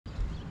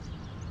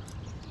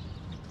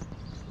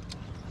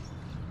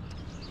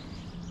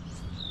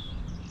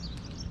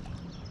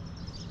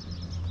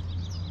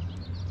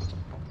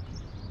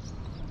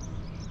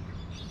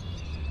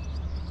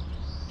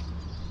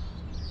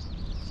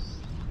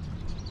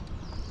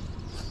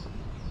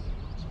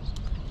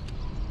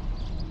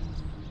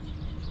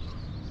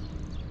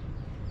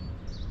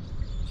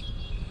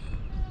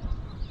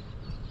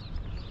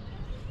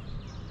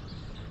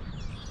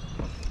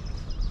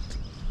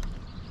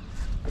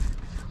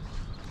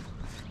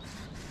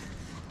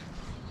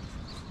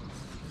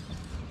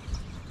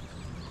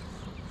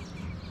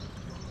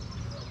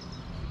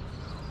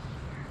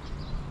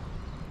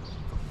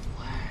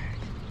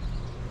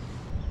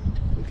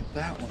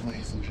that one,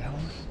 ladies and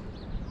gentlemen.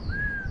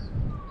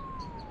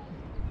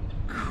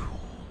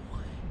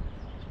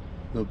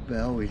 The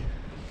belly.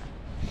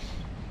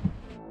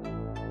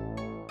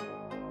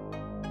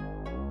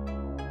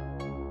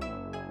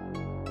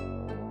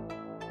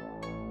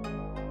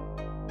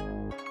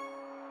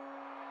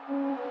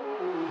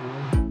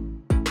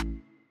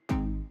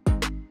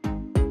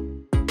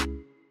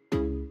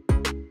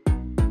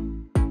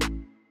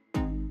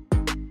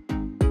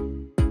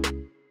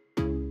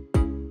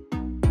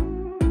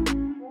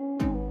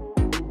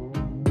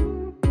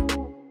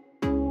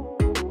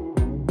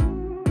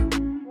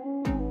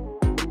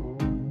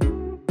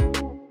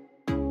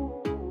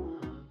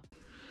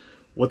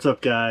 What's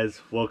up,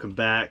 guys? Welcome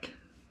back.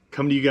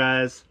 Coming to you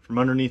guys from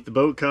underneath the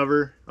boat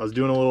cover. I was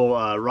doing a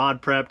little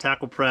rod prep,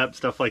 tackle prep,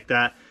 stuff like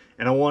that,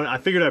 and I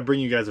figured I'd bring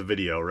you guys a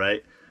video,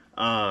 right?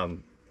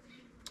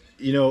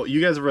 You know,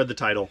 you guys have read the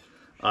title.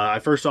 I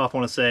first off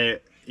want to say,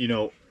 you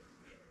know,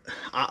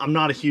 I'm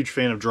not a huge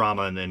fan of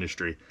drama in the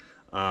industry.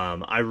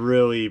 I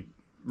really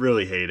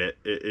hate it.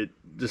 It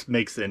just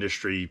makes the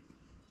industry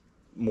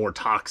more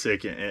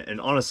toxic and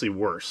honestly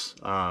worse.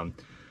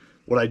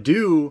 What I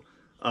do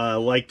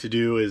like to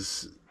do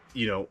is,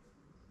 you know,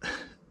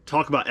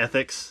 talk about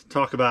ethics,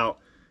 talk about,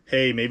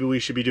 hey, maybe we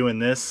should be doing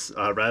this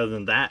rather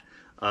than that,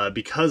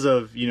 because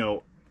of, you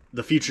know,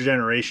 the future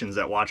generations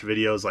that watch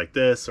videos like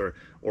this or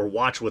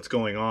watch what's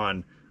going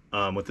on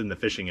within the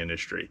fishing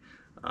industry.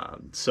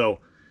 So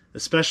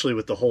especially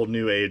with the whole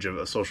new age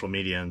of social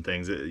media and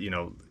things, you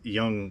know,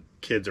 young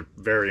kids are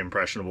very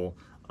impressionable,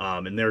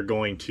 and they're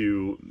going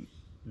to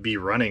be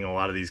running a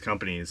lot of these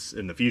companies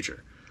in the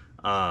future.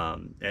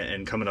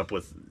 And coming up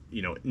with,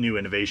 you know, new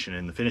innovation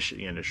in the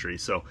fishing industry.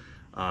 So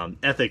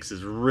ethics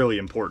is really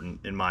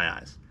important in my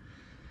eyes.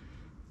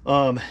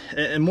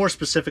 And more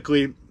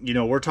specifically, you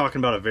know, we're talking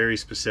about a very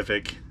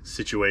specific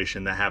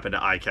situation that happened to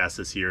ICAST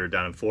this year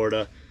down in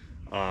Florida.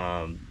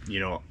 You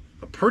know,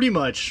 pretty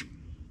much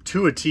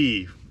to a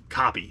T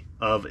copy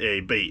of a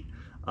bait.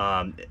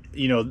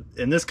 You know,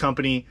 and this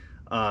company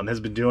has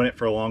been doing it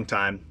for a long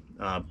time,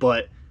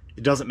 but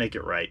it doesn't make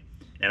it right.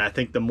 And I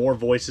think the more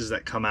voices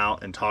that come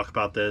out and talk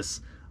about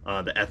this,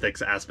 the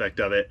ethics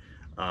aspect of it,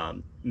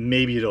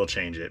 maybe it'll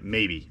change it.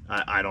 Maybe.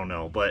 I don't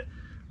know. But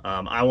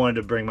I wanted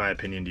to bring my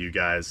opinion to you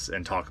guys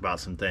and talk about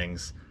some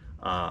things,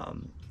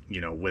 you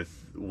know,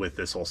 with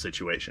this whole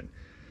situation.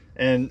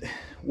 And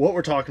what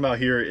we're talking about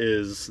here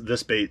is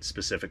this bait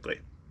specifically.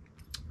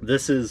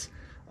 This is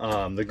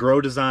the Grow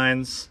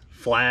Designs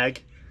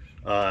Flag.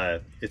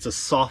 It's a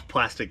soft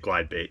plastic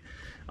glide bait.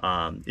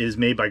 It is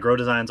made by Grow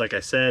Designs, like I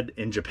said,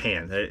 in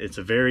Japan. It's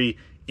a very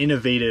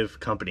innovative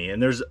company,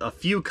 and there's a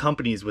few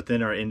companies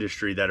within our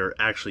industry that are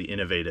actually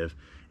innovative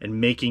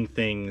and making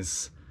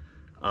things,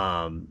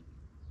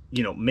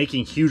 you know,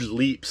 making huge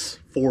leaps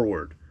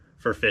forward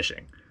for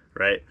fishing,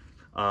 right?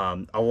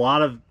 A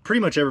lot of, pretty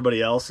much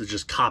everybody else is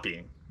just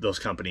copying those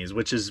companies,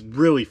 which is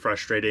really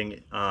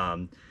frustrating,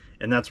 and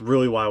that's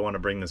really why I want to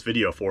bring this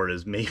video forward,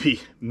 is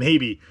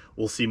maybe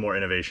we'll see more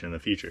innovation in the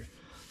future.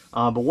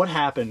 But what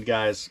happened,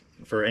 guys,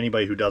 for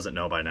anybody who doesn't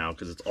know by now,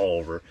 because it's all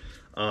over,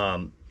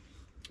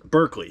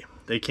 Berkeley,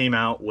 they came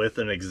out with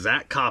an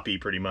exact copy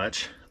pretty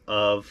much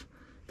of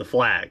the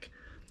flag.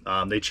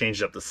 They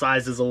changed up the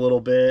sizes a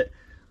little bit,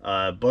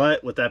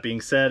 but with that being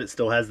said, it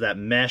still has that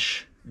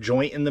mesh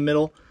joint in the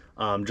middle,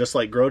 just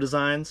like Grow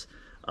Designs.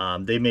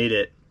 They made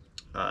it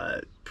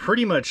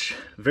pretty much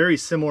very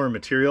similar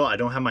material. I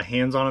don't have my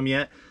hands on them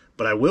yet,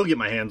 but I will get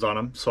my hands on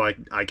them so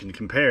I can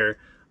compare.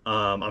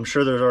 I'm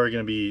sure there's already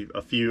going to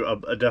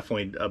be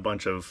definitely a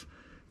bunch of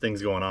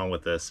things going on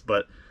with this,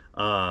 but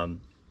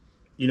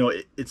you know,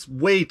 it's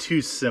way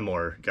too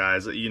similar,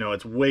 guys. You know,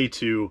 it's way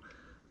too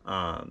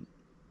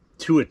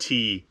to a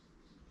T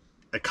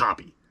a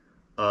copy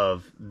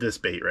of this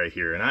bait right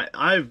here. And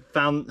I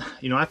found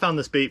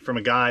this bait from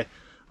a guy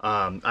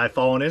I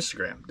follow on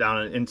Instagram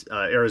down in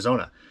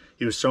Arizona.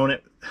 He was throwing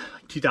it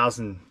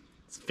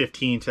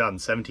 2015,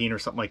 2017 or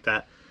something like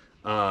that.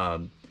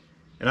 And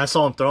I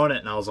saw him throwing it,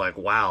 and I was like,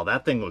 wow,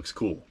 that thing looks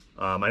cool.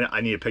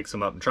 I need to pick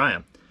some up and try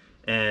them.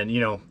 And, you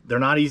know, they're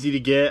not easy to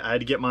get. I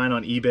had to get mine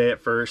on eBay at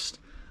first.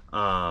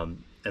 And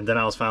then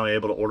I was finally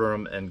able to order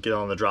them and get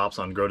on the drops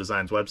on Grow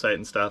Design's website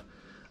and stuff.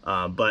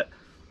 But,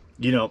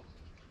 you know,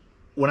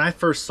 when I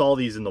first saw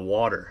these in the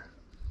water,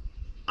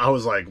 I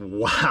was like,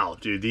 wow,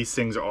 dude, these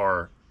things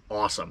are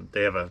awesome.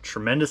 They have a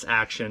tremendous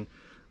action.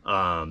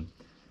 And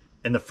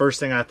the first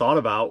thing I thought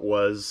about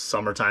was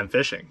summertime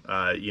fishing.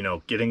 You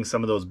know, getting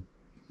some of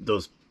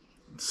those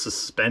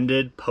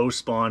suspended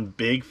post-spawn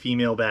big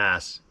female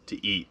bass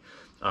to eat,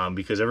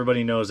 because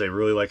everybody knows they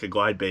really like a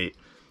glide bait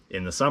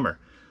in the summer,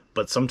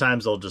 but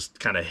sometimes they'll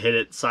just kind of hit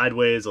it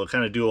sideways. They'll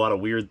kind of do a lot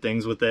of weird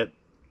things with it.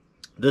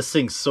 This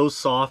thing's so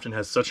soft and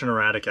has such an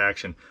erratic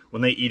action.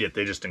 When they eat it,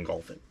 they just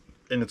engulf it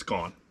and it's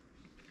gone.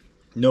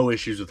 No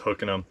issues with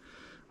hooking them.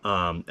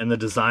 And the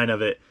design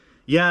of it,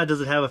 yeah,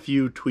 does it have a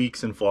few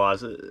tweaks and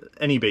flaws?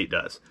 Any bait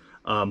does.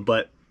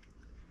 But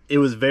it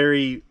was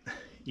very,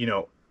 you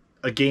know,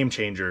 a game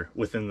changer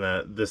within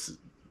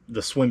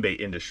the swim bait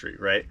industry,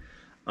 right?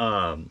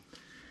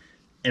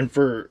 And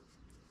for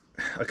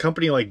a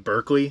company like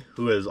Berkley,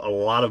 who has a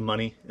lot of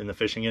money in the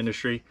fishing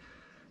industry,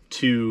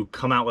 to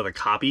come out with a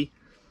copy,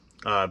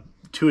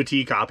 to a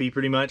T copy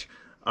pretty much,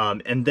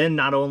 and then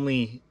not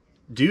only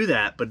do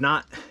that, but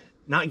not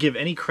give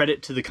any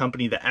credit to the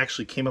company that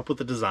actually came up with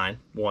the design,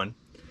 one,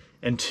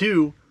 and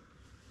two,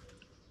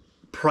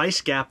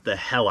 price gap the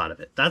hell out of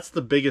it. That's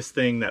the biggest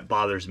thing that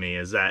bothers me,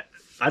 is that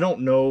I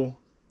don't know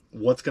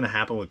what's going to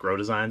happen with Grow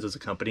Designs as a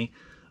company.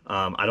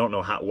 I don't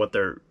know what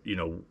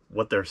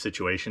their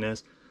situation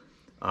is.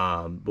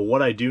 But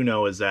what I do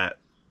know is that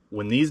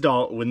when these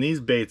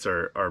baits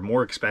are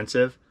more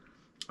expensive,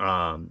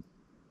 but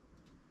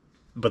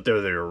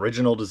they're their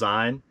original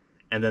design,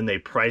 and then they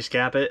price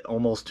cap it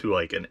almost to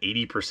like an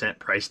 80%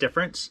 price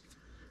difference,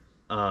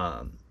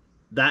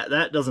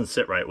 that doesn't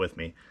sit right with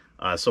me.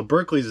 So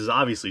Berkley's is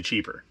obviously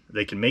cheaper.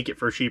 They can make it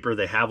for cheaper.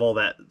 They have all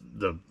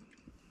the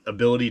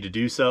ability to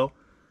do so.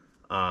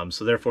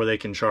 So therefore they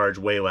can charge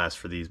way less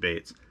for these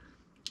baits.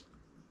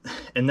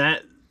 And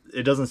that,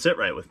 it doesn't sit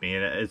right with me,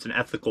 and it's an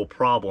ethical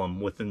problem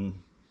within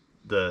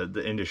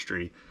the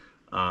industry.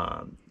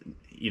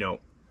 You know,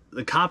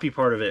 the copy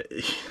part of it,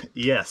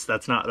 yes,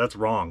 that's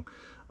wrong.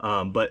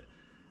 But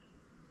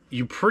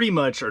you pretty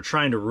much are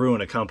trying to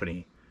ruin a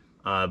company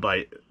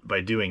by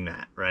doing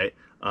that, right?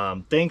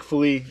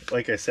 Thankfully,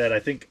 like I said, I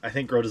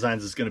think Grow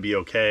Designs is going to be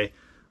okay,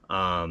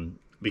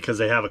 because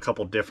they have a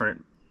couple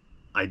different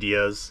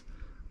ideas,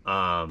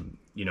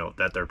 you know,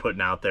 that they're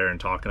putting out there and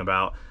talking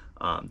about,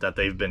 that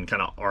they've been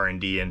kind of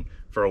R&D-ing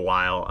for a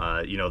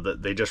while. You know,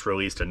 they just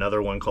released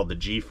another one called the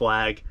G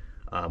flag,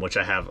 which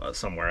I have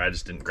somewhere. I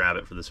just didn't grab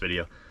it for this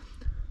video.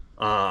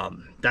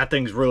 That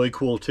thing's really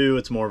cool too.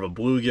 It's more of a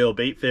bluegill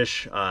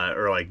baitfish,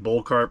 or like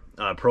bull carp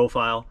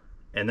profile,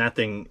 and that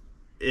thing,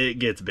 it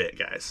gets bit,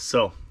 guys.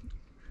 So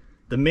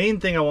the main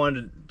thing I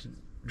wanted to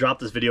drop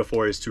this video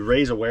for is to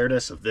raise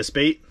awareness of this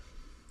bait,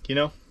 you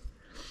know,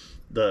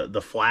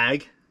 the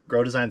flag,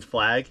 Grow Designs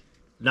flag.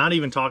 Not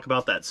even talk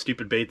about that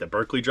stupid bait that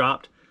Berkley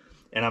dropped.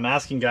 And I'm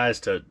asking guys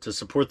to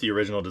support the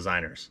original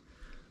designers.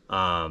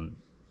 You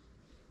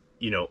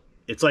know,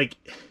 it's like,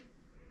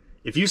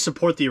 if you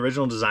support the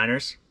original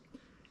designers,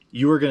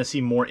 you are going to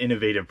see more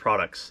innovative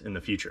products in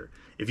the future.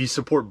 If you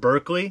support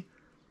Berkley,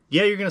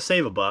 yeah, you're going to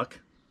save a buck,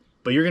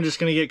 but you're just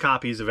going to get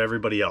copies of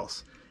everybody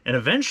else. And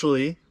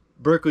eventually,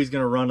 Berkley's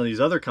going to run these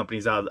other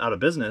companies out of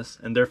business,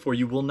 and therefore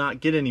you will not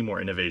get any more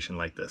innovation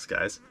like this,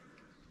 guys.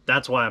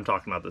 That's why I'm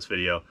talking about this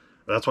video.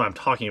 That's why I'm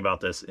talking about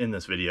this in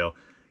this video.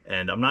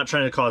 And I'm not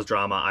trying to cause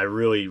drama. I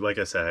really, like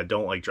I said, I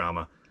don't like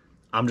drama.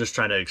 I'm just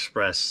trying to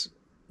express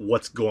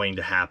what's going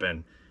to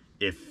happen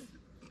if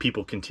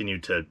people continue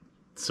to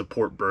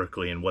support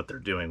Berkley and what they're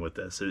doing with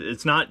this.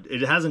 It's not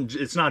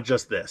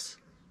just this,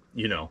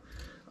 you know.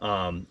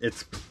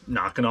 It's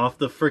knocking off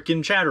the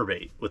freaking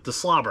chatterbait with the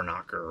slobber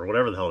knocker, or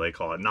whatever the hell they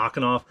call it.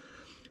 Knocking off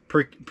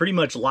pretty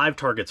much Live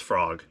Target's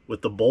frog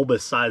with the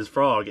bulbous sized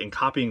frog and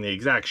copying the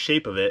exact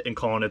shape of it and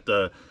calling it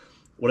the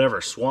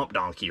whatever swamp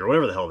donkey or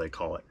whatever the hell they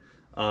call it.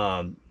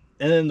 And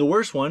then the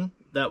worst one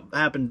that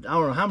happened, I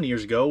don't know how many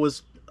years ago,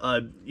 was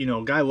you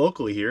know, a guy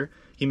locally here.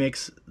 He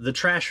makes the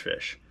trash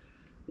fish.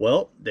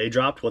 Well, they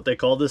dropped what they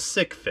call the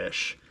sick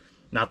fish.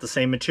 Not the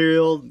same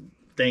material,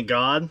 thank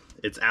God.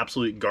 It's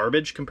absolute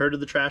garbage compared to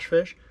the trash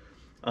fish.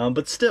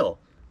 But still,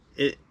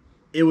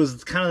 it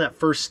was kind of that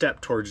first step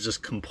towards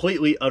just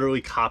completely, utterly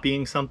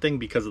copying something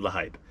because of the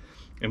hype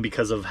and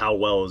because of how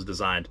well it was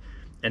designed,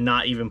 and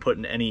not even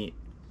putting any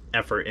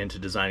effort into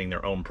designing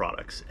their own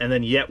products, and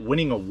then yet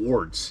winning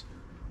awards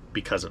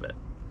because of it.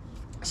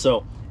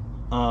 So,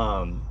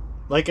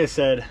 like I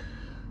said,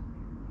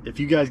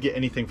 if you guys get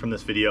anything from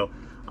this video,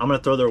 I'm gonna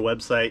throw their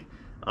website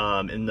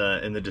in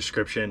the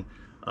description,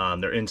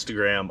 their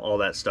Instagram, all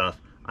that stuff.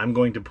 I'm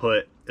going to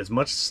put as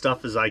much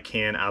stuff as I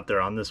can out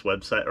there on this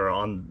website or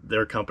on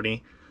their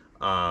company,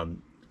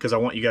 because I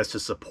want you guys to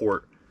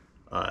support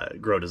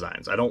Grow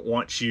Designs. I don't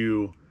want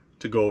you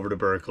to go over to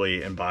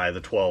Berkley and buy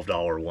the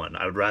 $12 one.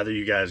 I would rather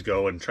you guys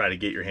go and try to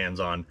get your hands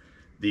on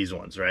these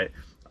ones, right?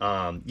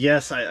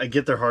 Yes, I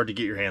get they're hard to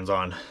get your hands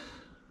on.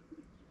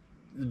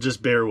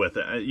 Just bear with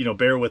it. You know,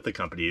 bear with the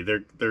company.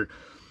 They're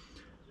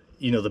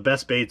you know, the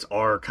best baits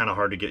are kind of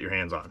hard to get your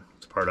hands on.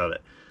 It's part of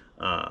it.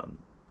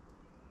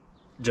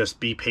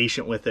 Just be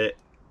patient with it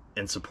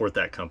and support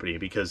that company,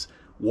 because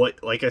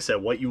like I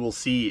said, what you will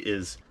see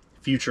is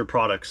future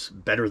products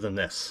better than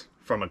this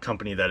from a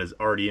company that is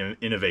already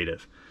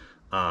innovative.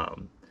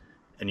 And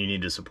you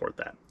need to support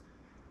that.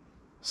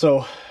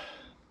 So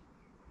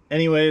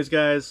anyways,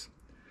 guys,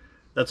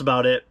 that's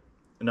about it.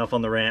 Enough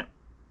on the rant.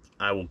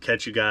 I will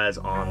catch you guys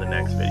on the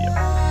next video.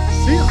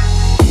 See ya.